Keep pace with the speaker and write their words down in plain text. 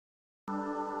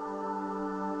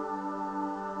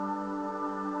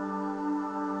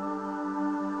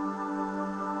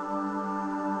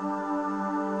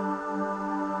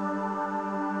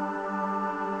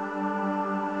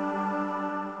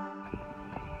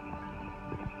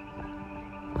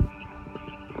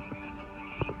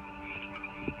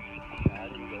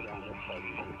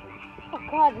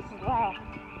God, this is loud.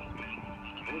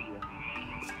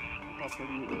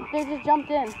 They just jumped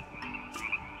in.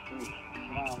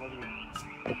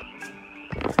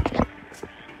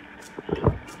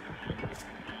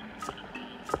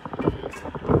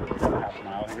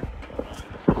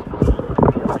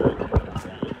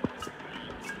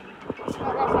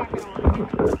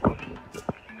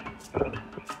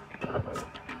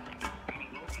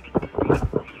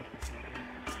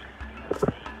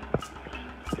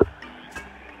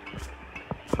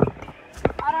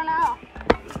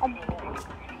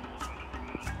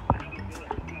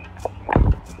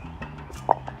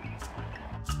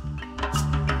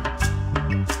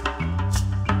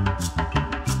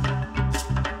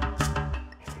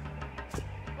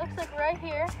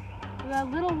 Here, we got a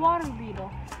little water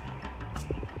beetle.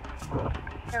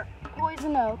 Here,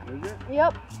 poison oak. Is it?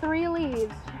 Yep, 3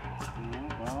 leaves.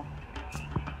 Well.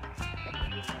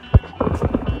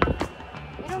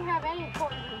 We don't have any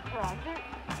poison frogs.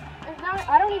 There's not,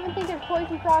 I don't even think there's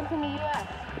poison frogs in the U.S.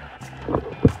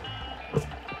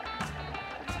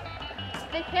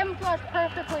 They camouflage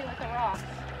perfectly with the rocks.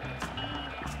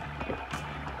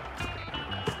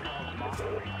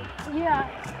 Yeah.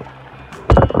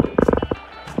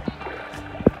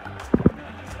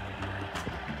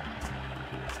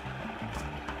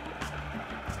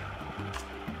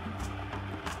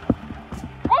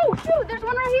 Oh shoot, there's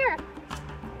one right here.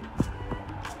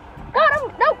 Got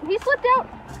him. Nope, he slipped out.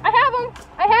 I have him.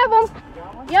 I have him.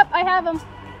 Yep, I have him.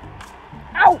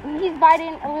 Ow, he's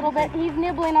biting a little bit. He's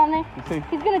nibbling on me.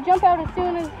 He's gonna jump out as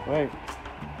soon as. Wait.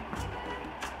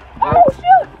 Oh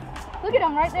shoot! Look at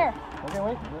him right there. Okay,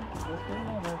 wait. Let's get him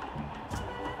over.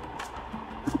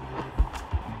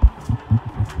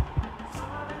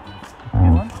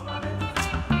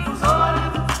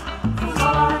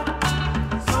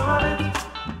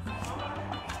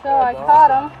 So I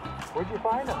caught him. Where'd you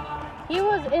find him? He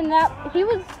was in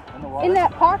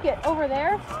that pocket over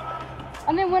there.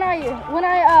 And then when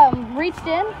I reached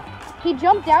in, he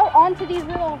jumped out onto these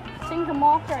little things of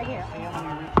moss right here. See him when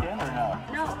you reached in or no?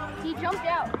 No, he jumped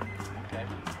out. Okay.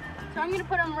 So I'm gonna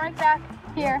put him right back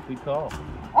here. Good call.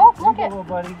 Oh, look Here you it. go, little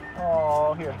buddy.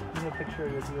 Oh, here. Give me a picture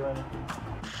of you running.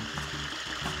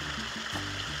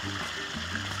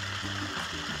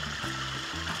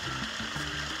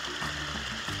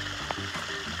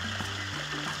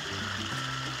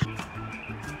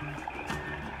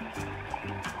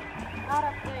 Not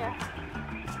up there.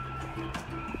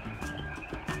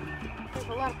 There's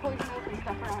a lot of poison oak and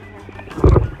stuff around here.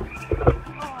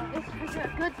 Oh, this is a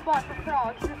good spot for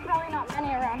frogs. There's probably not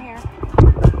many around here.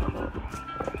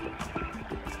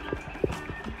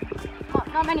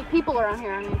 Not many people around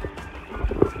here, I mean.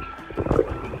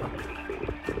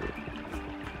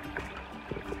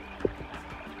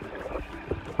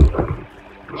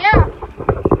 Yeah.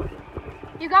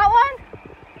 You got one?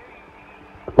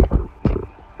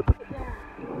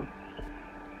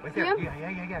 Right See there. him?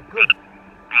 Yeah. Good.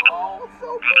 Oh, so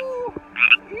cool.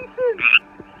 Ethan.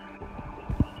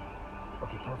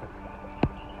 Okay, perfect.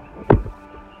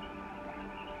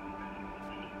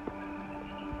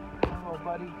 Hello,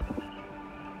 buddy.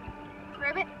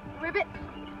 Ribbit, ribbit.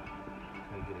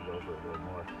 Let me get it over a little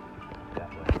more that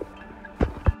way.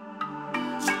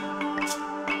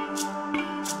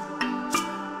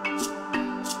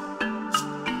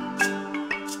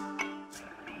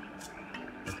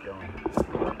 It's going.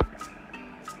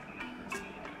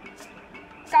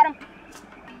 Got him.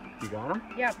 You got him?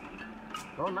 Yep.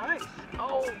 Oh, nice.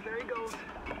 Oh, there he goes.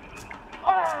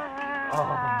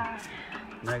 Ah.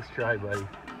 Nice try, buddy.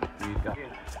 You got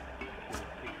it.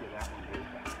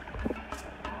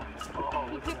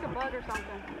 He kicked a bug or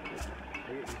something.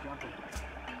 He's jumping.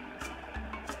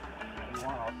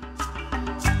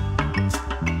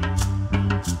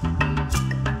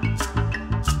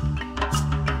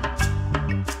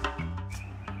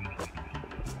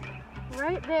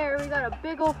 Right there, we got a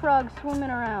big old frog swimming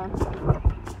around.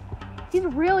 He's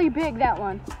really big, that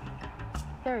one.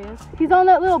 There he is. He's on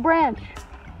that little branch.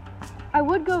 I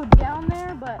would go down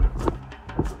there, but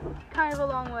kind of a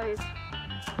long ways.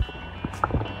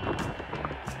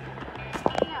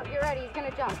 Yeah, get ready, he's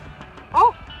gonna jump.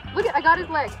 Oh, look at, I got his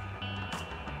leg.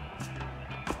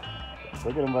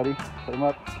 Look at him, buddy. Put him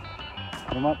up.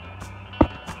 Put him up.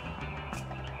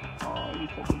 Oh, he's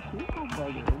such a cute little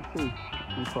bugger. Let's see.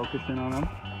 Can we focus in on him?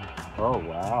 Oh,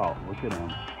 wow. Look at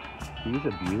him. He's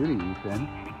a beauty, Ethan.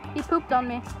 He pooped on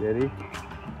me. Did he?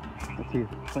 Let's see.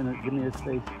 Give me his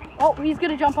face. Oh, he's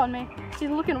gonna jump on me. He's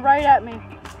looking right at me.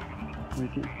 Let me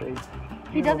see his face.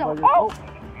 He doesn't. Oh! Oh!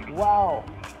 Wow.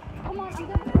 Come on, I'm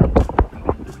gonna.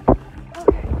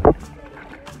 Okay.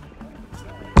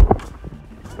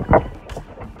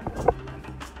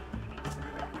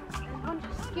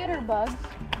 bugs.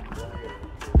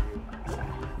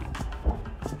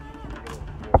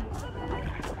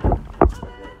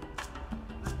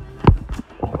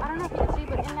 I don't know if you can see,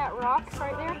 but in that rock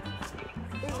right there,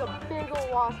 there's a big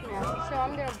old wasp nest. So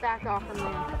I'm gonna back off from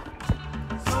there.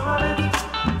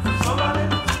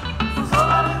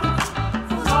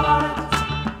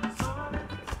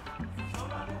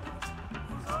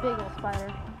 Big old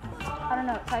spider. I don't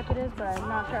know what type it is, but I'm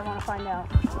not sure I want to find out.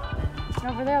 And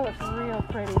over there looks real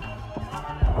pretty.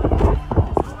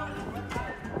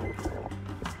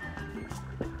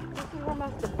 This is where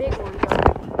most of the big ones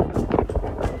are,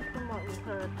 from what we've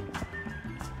heard.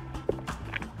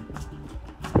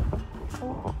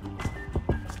 Oh.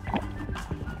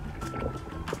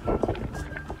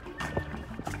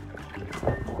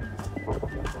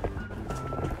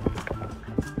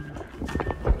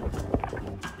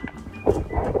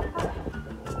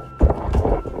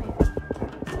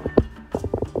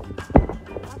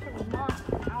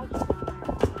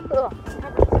 Ugh,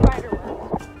 covered in spider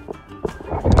webs.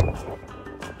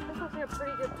 This looks like a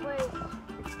pretty good place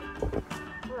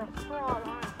for a frog,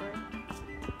 honestly.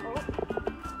 Oh.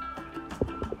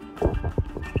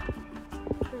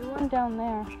 There's one down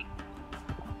there.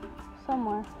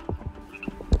 Somewhere.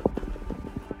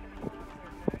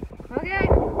 Okay.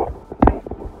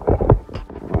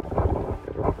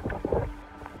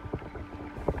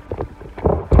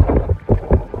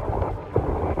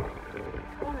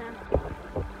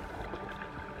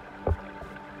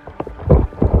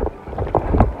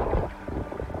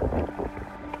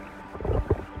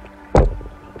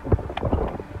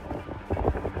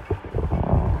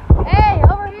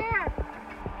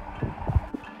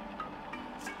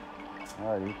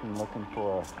 Alright, he's been looking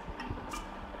for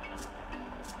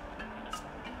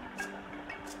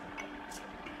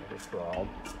a frog.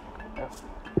 Yep.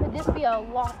 Could this be a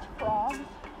lost frog?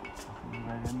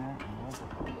 Right in there.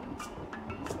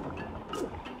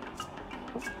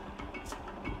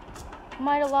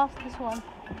 Might have lost this one.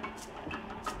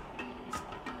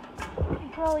 He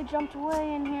probably jumped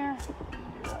way in here.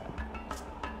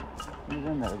 He's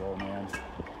in there though, man.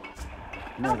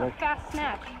 That was a fast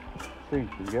snatch. See, did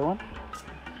you get one?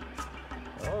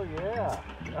 Oh yeah,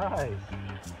 nice.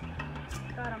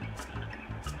 Got him.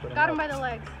 Got him by the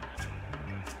legs.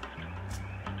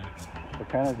 What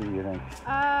kind of do you think?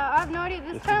 I have no idea.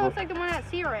 This kind of looks like the one at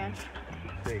Sea Ranch.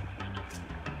 Let's see.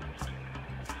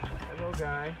 Hello,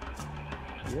 guy.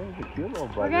 Yeah, he's a cute little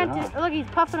buddy, huh? Look, he's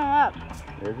puffing him up.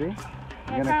 Is he?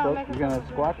 Yeah, You gonna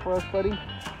squawk for us, buddy?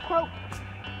 Croak.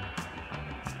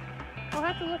 We'll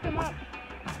have to look him up.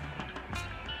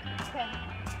 Okay.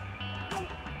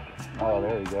 Oh,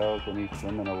 there he goes, and he's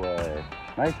swimming away.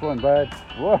 Nice one, bud.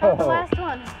 Whoa. That's the last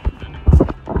one.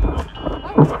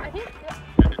 Oh, I think.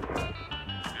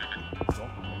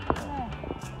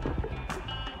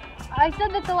 I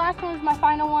said that the last one was my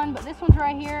final one, but this one's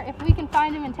right here. If we can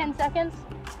find him in 10 seconds,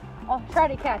 I'll try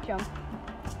to catch him.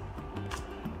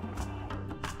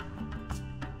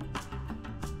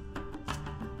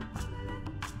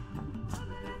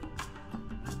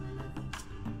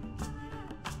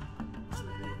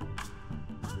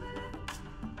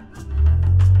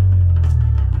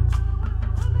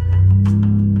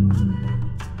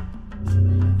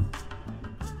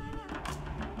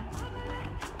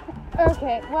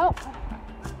 Okay, well,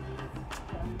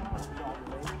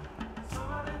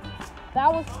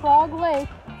 that was Frog Lake.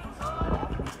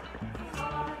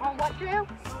 On what trail?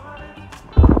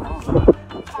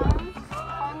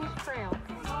 Tom's Trail.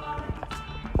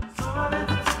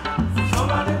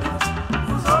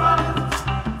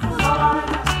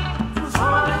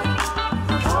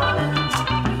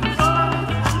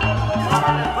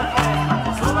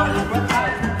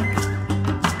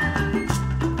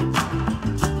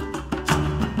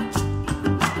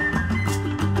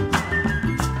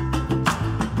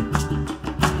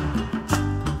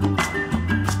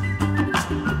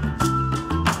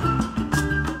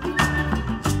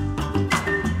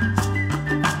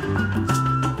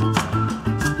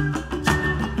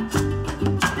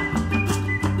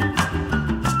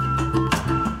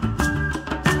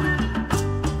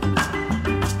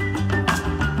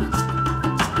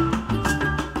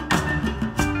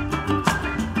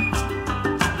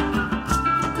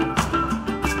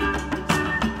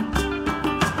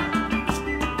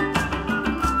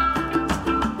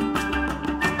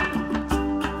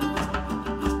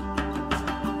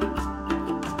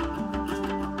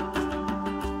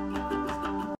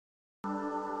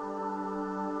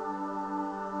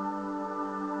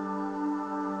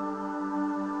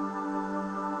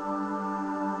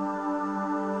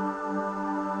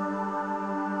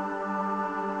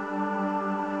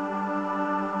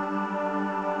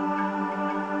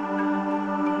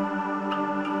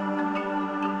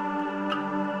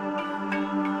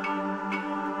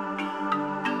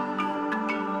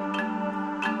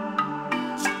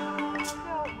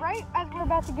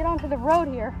 have to get onto the road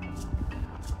here.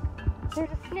 There's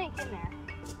a snake in there.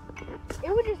 It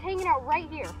was just hanging out right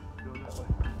here. Go that way.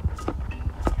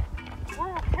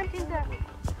 We're attempting to.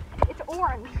 It's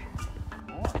orange.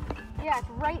 Orange? Yeah, it's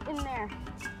right in there.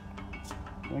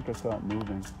 I think I saw it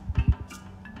moving.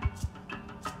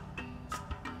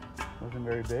 Wasn't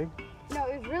very big? No,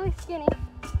 it was really skinny.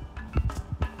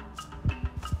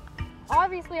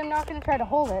 Obviously, I'm not going to try to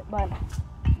hold it, but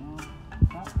No,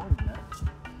 not poison.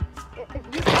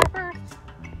 if you try first.